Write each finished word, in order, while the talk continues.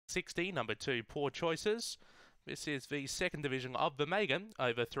60, number 2, Poor Choices. This is the second division of the Megan,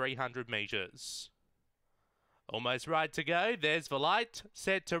 over 300 metres. Almost right to go. There's the light.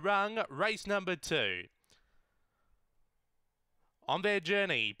 Set to run. Race number 2. On their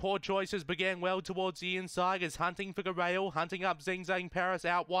journey, Poor Choices began well towards the inside as hunting for the rail, hunting up Zing Zang Paris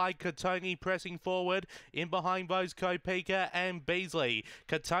out wide, Katoni pressing forward, in behind those Kopeka and Beasley.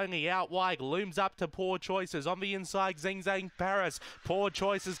 Katoni out wide, looms up to Poor Choices, on the inside Zing Zang Paris, Poor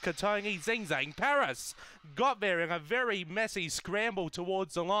Choices, Katoni, Zing Zang Paris. Got there in a very messy scramble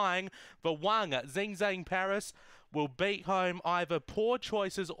towards the line, but one, Zing Zang Paris, will beat home either Poor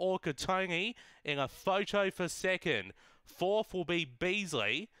Choices or Katoni in a photo for second. Fourth will be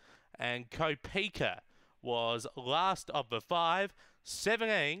Beasley, and Kopeka was last of the 5,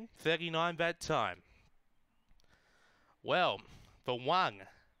 17:39 that time. Well, the one,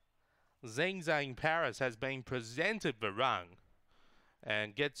 Zing Zang Paris has been presented the run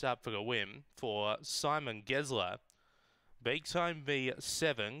and gets up for the win for Simon Gesler. Beats home the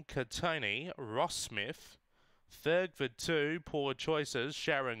 7, Katoni, Ross Smith. Third for 2, Poor Choices,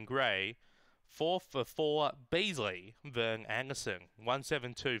 Sharon Gray. Fourth for 4, Beasley, Vern Anderson.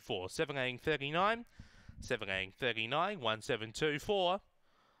 1724, 1739, 1739, 1724.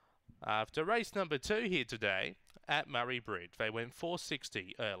 After race number 2 here today at Murray-Bridge, they went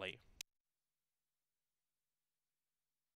 460 early.